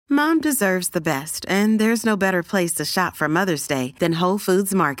Mom deserves the best, and there's no better place to shop for Mother's Day than Whole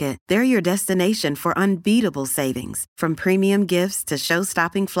Foods Market. They're your destination for unbeatable savings, from premium gifts to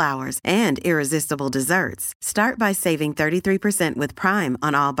show-stopping flowers and irresistible desserts. Start by saving 33% with Prime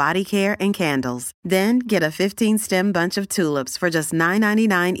on all body care and candles. Then get a 15-stem bunch of tulips for just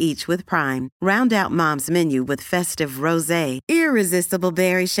 $9.99 each with Prime. Round out Mom's menu with festive rosé, irresistible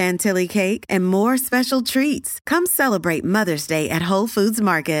berry chantilly cake, and more special treats. Come celebrate Mother's Day at Whole Foods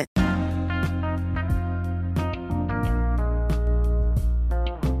Market.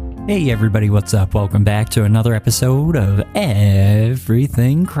 Hey everybody, what's up? Welcome back to another episode of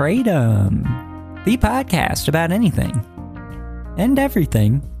Everything Kratom, the podcast about anything and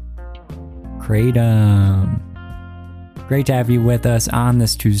everything Kratom. Great to have you with us on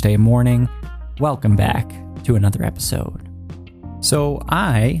this Tuesday morning. Welcome back to another episode. So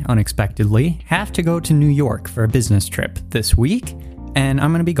I, unexpectedly, have to go to New York for a business trip this week, and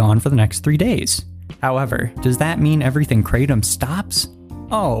I'm going to be gone for the next 3 days. However, does that mean Everything Kratom stops?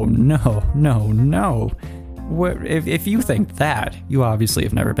 Oh, no. If you think that, you obviously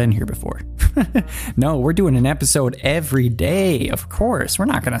have never been here before. No, we're doing an episode every day, of course. We're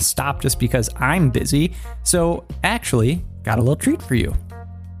not going to stop just because I'm busy. So, actually, got a little treat for you.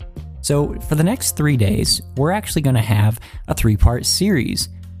 So, for the next 3 days, we're actually going to have a 3-part series.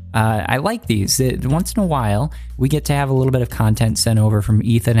 I like these. Once in a while, we get to have a little bit of content sent over from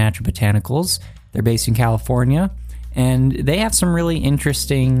ETHA Natural Botanicals. They're based in California. And they have some really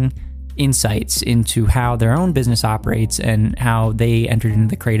interesting insights into how their own business operates and how they entered into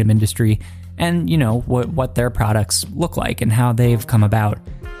the kratom industry and, you know, what their products look like and how they've come about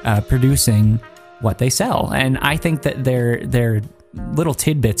producing what they sell. And I think that their little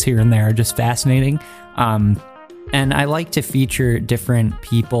tidbits here and there are just fascinating. And I like to feature different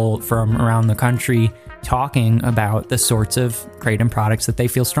people from around the country talking about the sorts of kratom products that they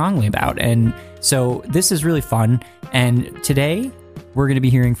feel strongly about. And so this is really fun. And today we're going to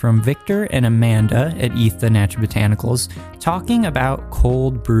be hearing from Victor and Amanda at ETHA Natural Botanicals talking about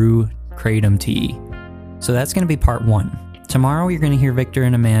cold brew kratom tea. So that's going to be part 1. Tomorrow you're going to hear Victor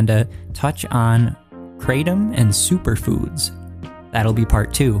and Amanda touch on kratom and superfoods. That'll be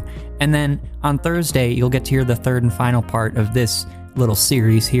part 2. And then on Thursday, you'll get to hear the third and final part of this little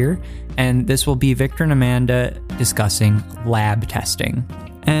series here, and this will be Victor and Amanda discussing lab testing.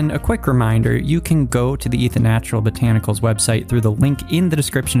 And a quick reminder, you can go to the ETHA Natural Botanicals website through the link in the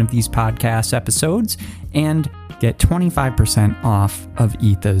description of these podcast episodes and get 25% off of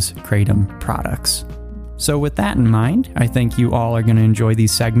ETHA's kratom products. So with that in mind, I think you all are going to enjoy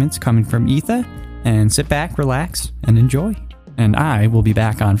these segments coming from ETHA, and sit back, relax, and enjoy. And I will be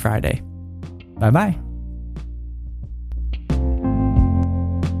back on Friday. Bye-bye.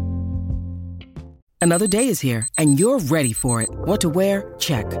 Another day is here, and you're ready for it. What to wear?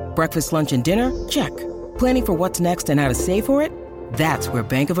 Check. Breakfast, lunch, and dinner? Check. Planning for what's next and how to save for it? That's where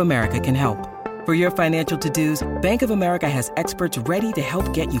Bank of America can help. For your financial to-dos, Bank of America has experts ready to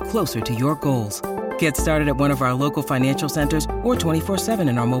help get you closer to your goals. Get started at one of our local financial centers or 24/7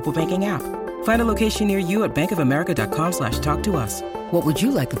 in our mobile banking app. Find a location near you at bankofamerica.com/talktous. What would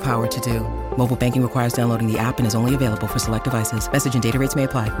you like the power to do? Mobile banking requires downloading the app and is only available for select devices. Message and data rates may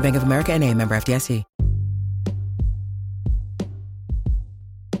apply. Bank of America N.A., member FDIC.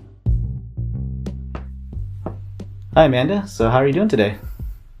 Hi, Amanda. So how are you doing today?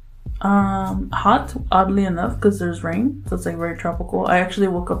 Hot, oddly enough, because there's rain, so it's like very tropical. I actually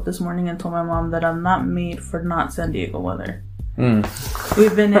woke up this morning and told my mom that I'm not made for not San Diego weather.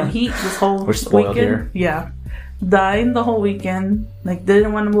 We've been in heat this whole We're spoiled weekend. Here. Yeah. Dying the whole weekend. Like,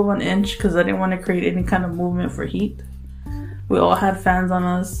 didn't want to move an inch because I didn't want to create any kind of movement for heat. We all had fans on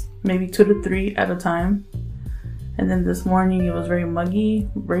us, maybe 2 to 3 at a time. And then this morning it was very muggy,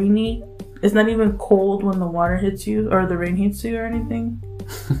 rainy. It's not even cold when the water hits you or the rain hits you or anything.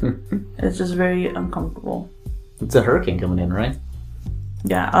 It's just very uncomfortable. It's a hurricane coming in, right?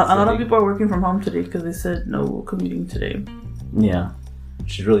 Yeah, a lot of people are working from home today because they said no commuting today. Yeah,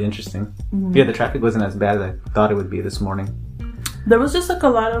 which is really interesting. Mm-hmm. Yeah, the traffic wasn't as bad as I thought it would be this morning. There was just like a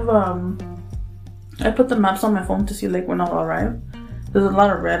lot of I put the maps on my phone to see like when I'll arrive. There's a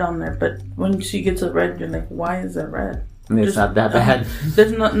lot of red on there, but when you get to red, you're like, why is it red? It's not that bad.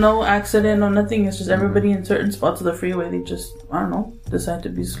 There's no accident, no nothing. It's just everybody in certain spots of the freeway, they just, I don't know, decide to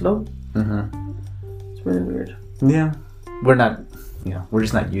be slow. Mm-hmm. It's really weird. Yeah. We're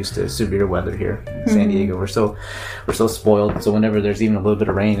just not used to severe weather here in San Diego. We're so spoiled. So whenever there's even a little bit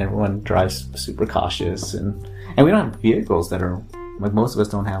of rain, everyone drives super cautious. And we don't have vehicles that are, like most of us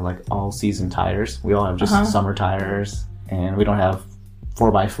don't have like all season tires. We all have just summer tires. And we don't have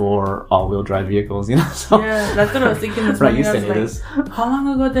 4x4 all-wheel drive vehicles, you know. So, yeah, that's what I was thinking this right, morning. you I said was it like, is. how long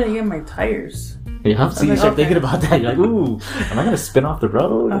ago did I get my tires? Yeah, so you start thinking about that. You're like, ooh, am I going to spin off the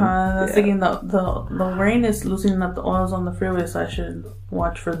road? I was thinking the rain is loosening up the oils on the freeway, so I should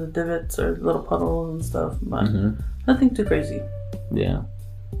watch for the divots or little puddles and stuff. But nothing too crazy. Yeah.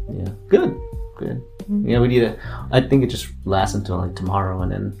 Good. Yeah, we need I think it just lasts until like tomorrow,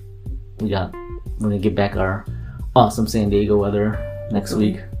 and then we're going to get back our awesome San Diego weather next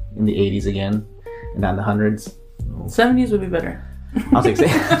week in the 80s again, and not in the hundreds. 70s would be better. I'll take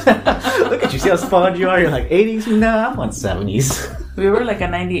look at you, see how spongy you are? You're like 80s? Nah, I want 70s. We were like a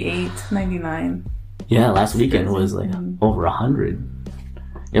 98, 99. Yeah, last weekend was like over 100.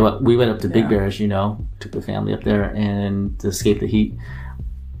 Yeah, well, we went up to Big Bear, as you know, took the family up there and to escape the heat.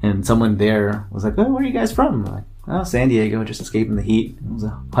 And someone there was like, "Oh, where are you guys from?" I'm like, "Oh, San Diego, just escaping the heat. It was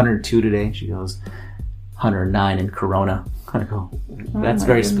 102 today." She goes, 109 in Corona. I go, "That's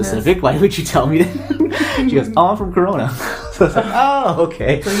very specific. Why would you tell me that?" She goes, "Oh, I'm from Corona." So I was like, "Oh,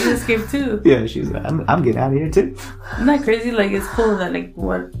 okay." So you escaped too? Yeah, she was like, I'm getting out of here too. Isn't that crazy? Like, it's cool that, like,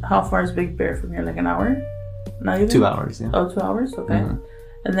 how far is Big Bear from here? Like an hour? Not even? 2 hours, yeah. Oh, 2 hours? Okay.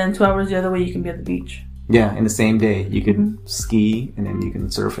 And then 2 hours the other way, you can be at the beach. Yeah, in the same day. You can ski and then you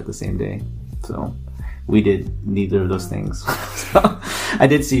can surf at the same day. So we did neither of those things. So, I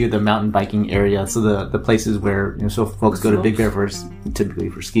did see the mountain biking area. So the places where so folks go to Big Bear typically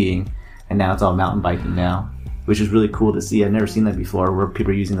for skiing, and now it's all mountain biking now, which is really cool to see. I've never seen that before, where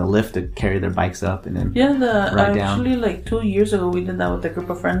people are using the lift to carry their bikes up and then ride down. Actually, like 2 years ago, we did that with a group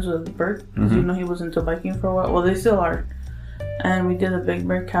of friends with Bert. You know, he was into biking for a while. Well, they still are. And we did a Big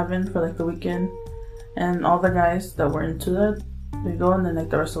Bear cabin for like the weekend. And all the guys that were into that, they go and then like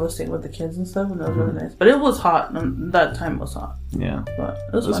the rest of us stayed with the kids and stuff, and it was really nice. But it was hot, and that time was hot. Yeah. But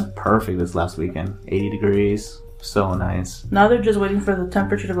it was fun. Perfect this last weekend. 80 degrees. So nice. Now they're just waiting for the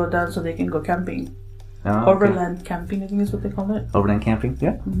temperature to go down so they can go camping. Oh, okay. Overland camping, I think is what they call it. Overland camping?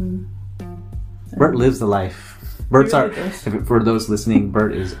 Yeah. Bert lives the life. Bert's for those listening,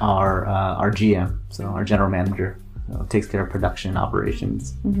 Bert is our GM, so our general manager. Takes care of production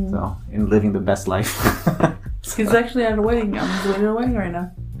operations. So, in living the best life. He's actually at a wedding. I'm just waiting at a wedding right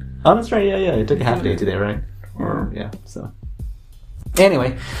now. Oh, that's right. Yeah. It took a half day today, right? So.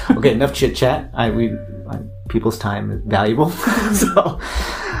 Anyway, okay, enough chit chat. People's time is valuable. So,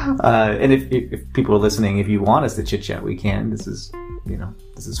 and if people are listening, if you want us to chit chat, we can. This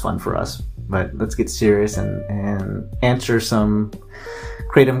is fun for us. But let's get serious and answer some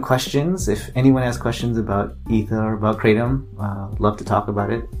Kratom questions. If anyone has questions about ETHA or about Kratom, love to talk about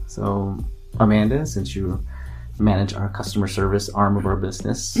it. So, Amanda, since you manage our customer service arm of our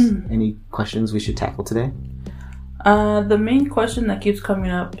business, any questions we should tackle today? The main question that keeps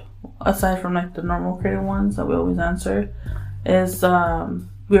coming up, aside from like the normal Kratom ones that we always answer, is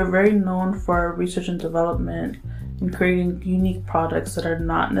we are very known for research and development and creating unique products that are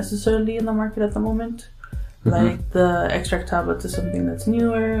not necessarily in the market at the moment. Like the extract tablets is something that's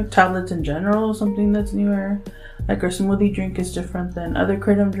newer. Tablets in general is something that's newer. Like our smoothie drink is different than other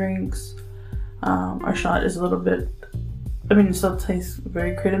Kratom drinks. Our shot is a little bit, it still tastes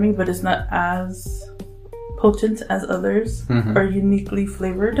very Kratom-y, but it's not as potent as others or uniquely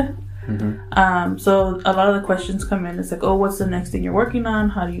flavored. So a lot of the questions come in. It's like, oh, what's the next thing you're working on?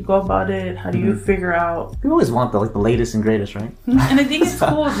 How do you go about it? How do you figure out? You always want the latest and greatest, right? And I think it's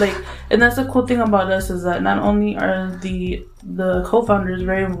cool. And that's the cool thing about us is that not only are the co-founders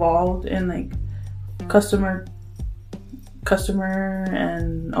very involved in like customer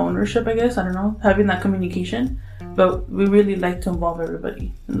and ownership, I guess. I don't know, having that communication. But we really like to involve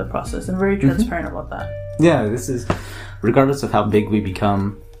everybody in the process and very transparent about that. Yeah, this is regardless of how big we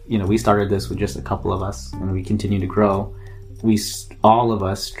become. We started this with just a couple of us, and we continue to grow. All of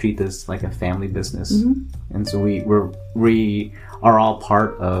us treat this like a family business, and so we are all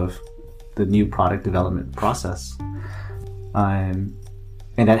part of the new product development process, and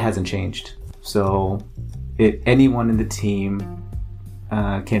that hasn't changed. So, anyone in the team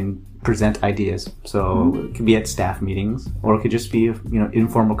can present ideas. So it could be at staff meetings, or it could just be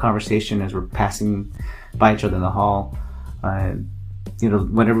informal conversation as we're passing by each other in the hall.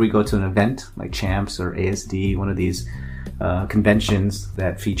 Whenever we go to an event like Champs or ASD, one of these conventions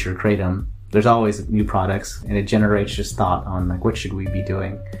that feature Kratom, there's always new products, and it generates just thought on like what should we be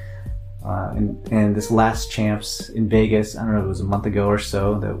doing. And this last Champs in Vegas, I don't know, it was a month ago or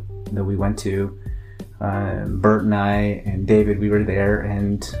so that we went to. Bert and I and David, we were there,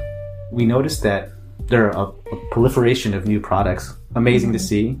 and we noticed that there are a proliferation of new products. Amazing to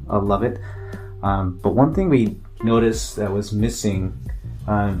see. I love it. But one thing we noticed that was missing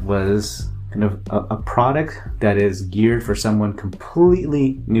was kind of a product that is geared for someone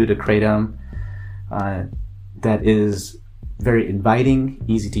completely new to kratom, that is very inviting,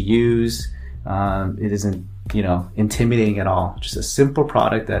 easy to use. It isn't, intimidating at all. Just a simple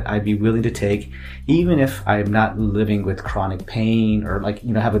product that I'd be willing to take, even if I'm not living with chronic pain or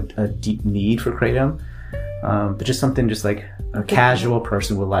have a deep need for kratom. But just something just like a casual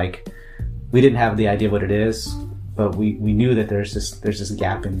person would like. We didn't have the idea what it is, but we knew that there's this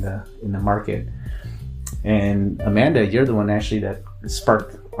gap in the market. And Amanda, you're the one actually that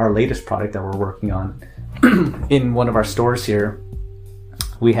sparked our latest product that we're working on. In one of our stores here,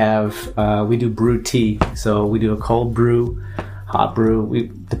 we do brew tea. So we do a cold brew, hot brew,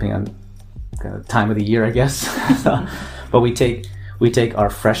 depending on kind of time of the year, I guess. But we take our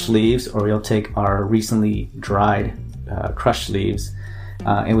fresh leaves, or we'll take our recently dried crushed leaves,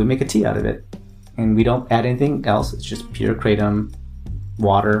 and we make a tea out of it. And we don't add anything else. It's just pure kratom,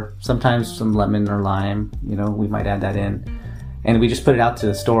 water, sometimes some lemon or lime, we might add that in. And we just put it out to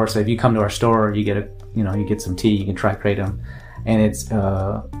the store. So if you come to our store, you get you get some tea, you can try kratom. And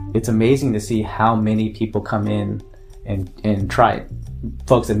it's amazing to see how many people come in and try it.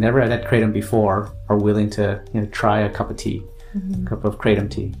 Folks that never had kratom before are willing to try a cup of tea, a cup of kratom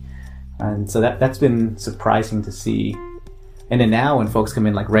tea. And so that's been surprising to see. And then now when folks come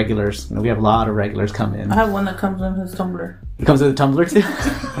in like regulars, we have a lot of regulars come in. I have one that comes in his tumbler. It comes with a tumbler too?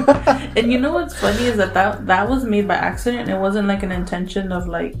 And what's funny is that was made by accident. It wasn't like an intention of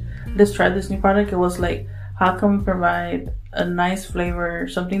like, let's try this new product. It was like, how can we provide a nice flavor,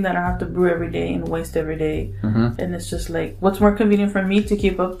 something that I have to brew every day and waste every day? And it's just like, what's more convenient for me to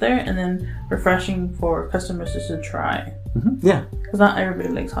keep up there, and then refreshing for customers just to try. Yeah. Because not everybody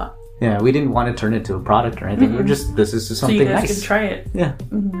likes hot. Yeah, we didn't want to turn it into a product or anything. We're just, this is something nice. So you guys can try it. Yeah.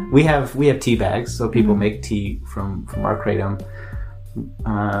 We have tea bags, so people make tea from our kratom.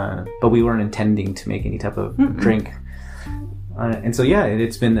 But we weren't intending to make any type of drink. And so, yeah,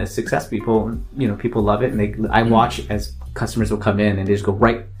 it's been a success. People love it. And I watch as customers will come in and they just go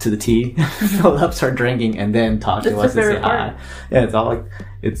right to the tea, fill it up, start drinking, and then talk to us and say hi. Yeah, it's all like,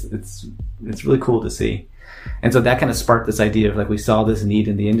 it's really cool to see. And so that kind of sparked this idea of like, we saw this need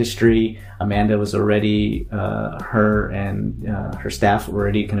in the industry. Amanda was already, her and her staff were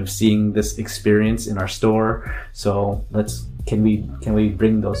already kind of seeing this experience in our store. So can we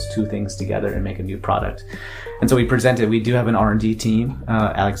bring those two things together and make a new product? And so we do have an R&D team.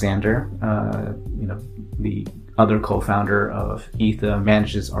 Alexander, the other co-founder of ETHA,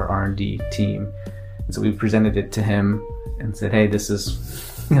 manages our R&D team. And so we presented it to him and said, hey, this is,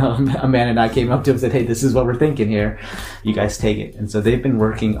 Amanda and I came up to him and said, hey, this is what we're thinking here. You guys take it. And so they've been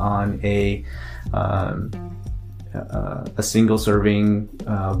working on a single serving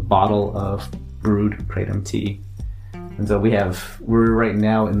bottle of brewed kratom tea. And so we're right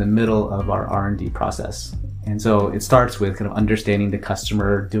now in the middle of our R&D process. And so it starts with kind of understanding the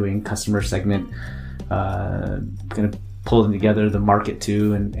customer, doing customer segment, kind of pulling together the market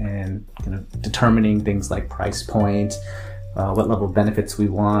too, and kind of determining things like price point, what level of benefits we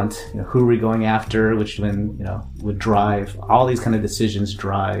want, who are we going after, which then, would drive, all these kind of decisions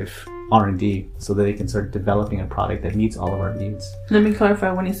drive R&D so that they can start developing a product that meets all of our needs. Let me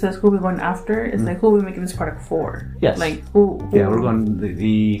clarify, when he says who we're going after, it's like who are we making this product for? Yes. Like who? Yeah, we're going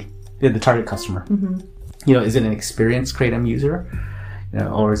the target customer. Is it an experienced kratom user?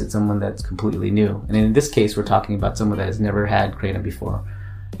 Or is it someone that's completely new? And in this case, we're talking about someone that has never had kratom before.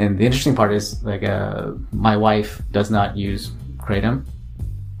 And the interesting part is, like, my wife does not use kratom,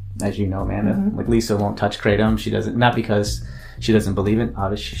 as you know, Amanda. Like, Lisa won't touch kratom. She doesn't, not because she doesn't believe it.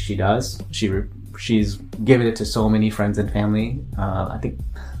 Obviously, she does. She's given it to so many friends and family. I think,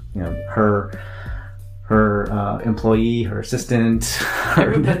 her employee, her assistant,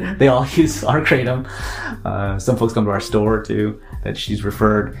 they all use our kratom. Some folks come to our store too that she's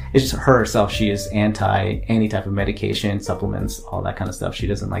referred. It's just her herself. She is anti any type of medication, supplements, all that kind of stuff. She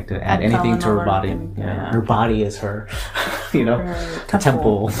doesn't like to add anything to her body. Yeah. Her body is her, her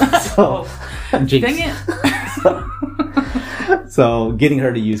temple. So, dang it. So getting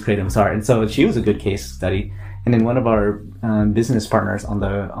her to use kratom is hard. And so she was a good case study. And then one of our business partners on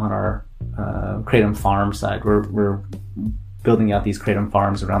our kratom farm side, we're building out these kratom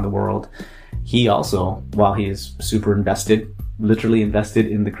farms around the world. He also, while he is super literally invested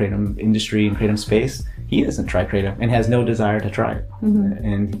in the kratom industry and kratom space, he doesn't try kratom and has no desire to try it,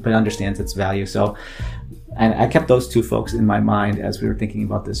 but understands its value. So, and I kept those two folks in my mind as we were thinking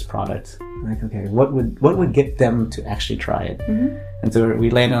about this product. Like, okay, what would get them to actually try it? And so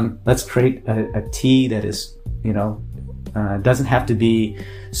we landed on, let's create a tea that is, doesn't have to be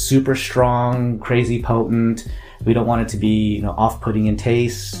super strong, crazy potent, We don't want it to be, off-putting in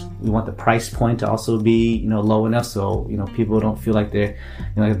taste. We want the price point to also be, low enough so, people don't feel like they're,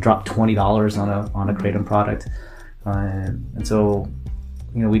 drop $20 on a Kratom product. And so,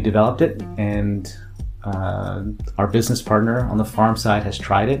 we developed it, and our business partner on the farm side has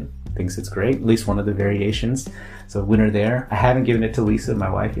tried it, thinks it's great, at least one of the variations. So winner there. I haven't given it to Lisa, my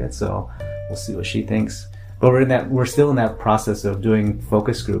wife, yet, so we'll see what she thinks. But we're still in that process of doing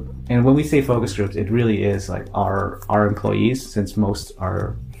focus group. And when we say focus groups, it really is like our employees, since most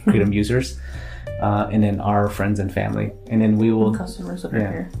are Kratom users, and then our friends and family. And then we will customers that are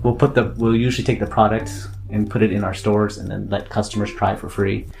here. We'll usually take the product and put it in our stores and then let customers try it for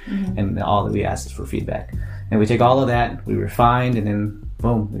free. And all that we ask is for feedback. And we take all of that, we refine, and then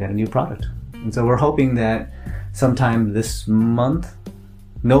boom, we got a new product. And so we're hoping that sometime this month,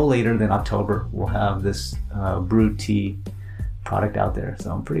 no later than October, we'll have this Brew tea product out there.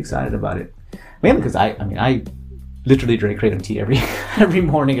 So I'm pretty excited about it. Mainly because I literally drink Kratom tea every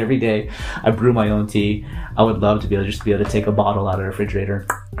morning, every day. I brew my own tea. I would love to be able to take a bottle out of the refrigerator,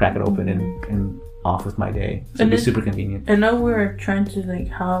 crack it open, and off with my day. So it'd be super convenient. I know we're trying to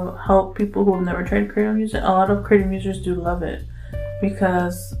help people who have never tried Kratom use it. A lot of Kratom users do love it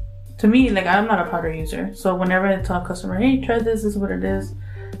because, to me, I'm not a powder user. So whenever I tell a customer, hey, try this is what it is.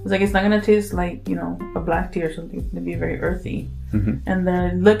 It's like, it's not going to taste like, a black tea or something. It's going to be very earthy. And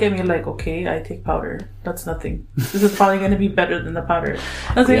then look at me like, okay, I take powder. That's nothing. This is probably going to be better than the powder.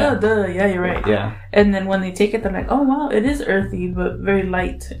 I was like, oh, duh. Yeah, you're right. Yeah. And then when they take it, they're like, oh, wow, it is earthy, but very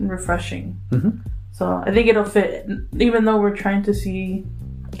light and refreshing. So I think it'll fit, even though we're trying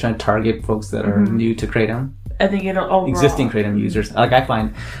to target folks that are new to Kratom. I think it'll overall. Existing Kratom users. Like I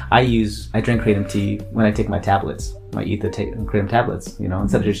find, I drink Kratom tea when I take my tablets, my ETHA Kratom tablets.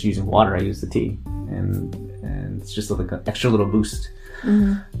 Instead of just using water, I use the tea, and it's just like an extra little boost.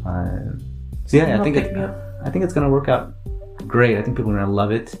 So yeah, I think it's gonna work out great. I think people are gonna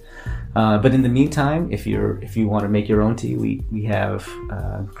love it. But in the meantime, if you want to make your own tea, we have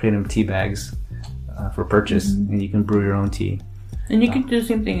Kratom tea bags for purchase, and you can brew your own tea. And you can do the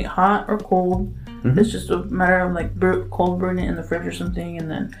same thing, hot or cold. It's just a matter of cold brewing it in the fridge or something, and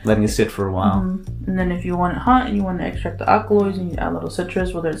then letting it sit for a while. And then if you want it hot and you want to extract the alkaloids, and you add a little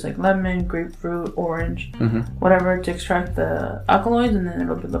citrus, whether it's like lemon, grapefruit, orange, whatever, to extract the alkaloids, and then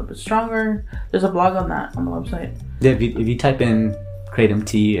it'll be a little bit stronger. There's a blog on that on the website. Yeah, if you type in Kratom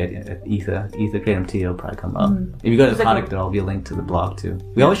tea at ETHA Kratom tea, it'll probably come up. If you go to the product, there'll be a link to the blog too.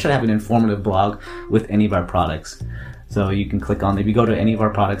 We always try to have an informative blog with any of our products. So you can click on, if you go to any of our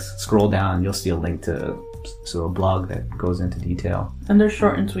products, scroll down, you'll see a link to a blog that goes into detail. And they're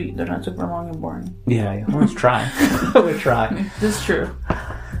short and sweet. They're not super long and boring. Yeah, let's try. We'll try. This is true.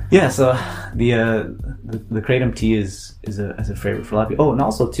 Yeah, so the Kratom tea is a favorite for a lot of people. Oh, and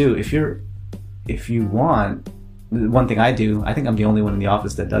also too, if you want, one thing I do, I think I'm the only one in the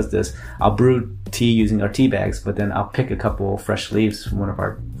office that does this. I'll brew tea using our tea bags, but then I'll pick a couple fresh leaves from one of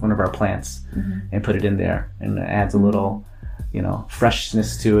our plants and put it in there, and it adds a little,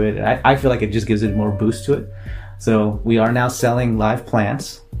 freshness to it. I feel like it just gives it more boost to it. So we are now selling live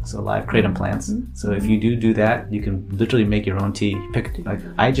plants, so live Kratom plants. So if you do that, you can literally make your own tea.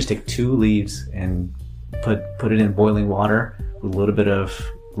 I just take 2 leaves and put it in boiling water with a little bit of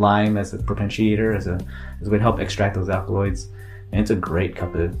lime as a propitiator, as a way to help extract those alkaloids, and it's a great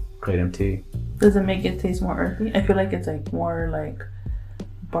cup of Kratom tea. Does it make it taste more earthy? I feel like it's more like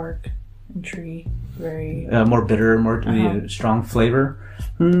bark and tree, very more bitter, more strong flavor.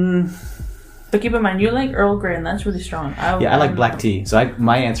 But keep in mind, you like Earl Grey, and that's really strong. I like black tea, so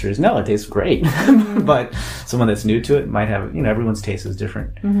my answer is no. It tastes great, but someone that's new to it might have, everyone's taste is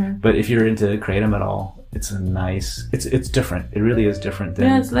different. But if you're into Kratom at all, it's it's different. It really is different than...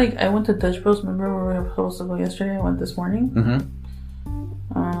 Yeah, it's like, I went to Dutch Bros, remember where we were supposed to go yesterday? I went this morning.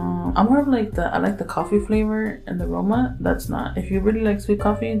 I'm more of I like the coffee flavor and the aroma. That's not, if you really like sweet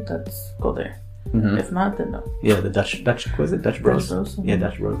coffee, go there. If not, then no. Yeah, the Dutch was it? Dutch Bros? Yeah,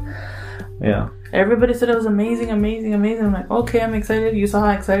 Dutch Bros. Yeah. Everybody said it was amazing. I'm like, okay, I'm excited. You saw how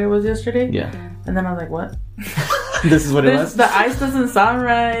excited I was yesterday? Yeah. And then I was like, what? This is what it was? The ice doesn't sound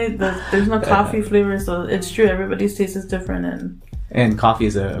right. There's no coffee flavor, so it's true. Everybody's taste is different. And coffee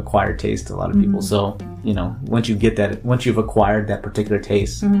is an acquired taste to a lot of people. So, once you've acquired that particular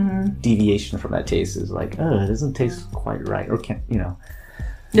taste, deviation from that taste is like, it doesn't taste quite right. Or can't,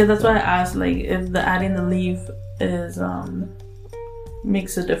 Yeah, that's why I asked, if adding the leaf is,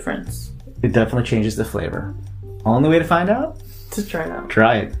 makes a difference. It definitely changes the flavor. Only way to find out, to try it out.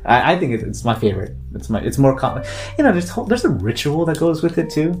 Try it. I think it's my favorite. It's more common. You know, there's a ritual that goes with it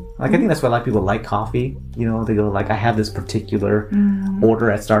too. Like I think that's why a lot of people like coffee. You know, they go like, I have this particular order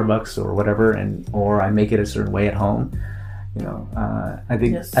at Starbucks or whatever, or I make it a certain way at home. You know, I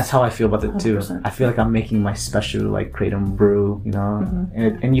think that's how I feel about it too. 100%. I feel like I'm making my special like kratom brew. You know,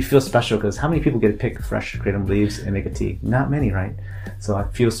 and you feel special because how many people get to pick fresh kratom leaves and make a tea? Not many, right? So I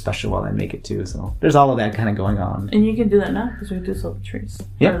feel special while I make it too. So there's all of that kind of going on. And you can do that now because we do sell the trees.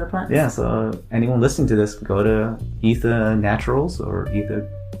 Yeah, The plants. yeah. So anyone listening to this, go to ETHA Naturals or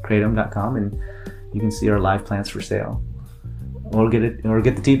ETHAkratom.com and you can see our live plants for sale. Or get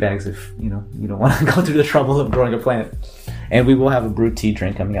the tea bags if you don't want to go through the trouble of growing a plant. And we will have a brewed tea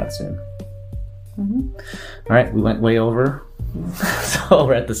drink coming out soon. All right, we went way over, so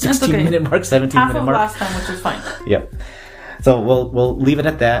we're at the 16-minute mark, 17-minute Half of mark. last time, which is fine. Yep. So we'll leave it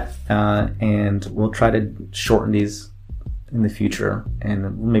at that, and we'll try to shorten these in the future,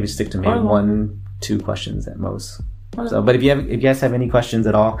 and we'll maybe stick to maybe 1-2 questions at most. So, but if you guys have any questions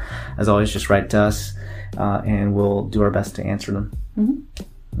at all, as always, just write to us, and we'll do our best to answer them.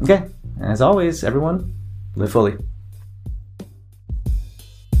 Okay. And as always, everyone, live fully.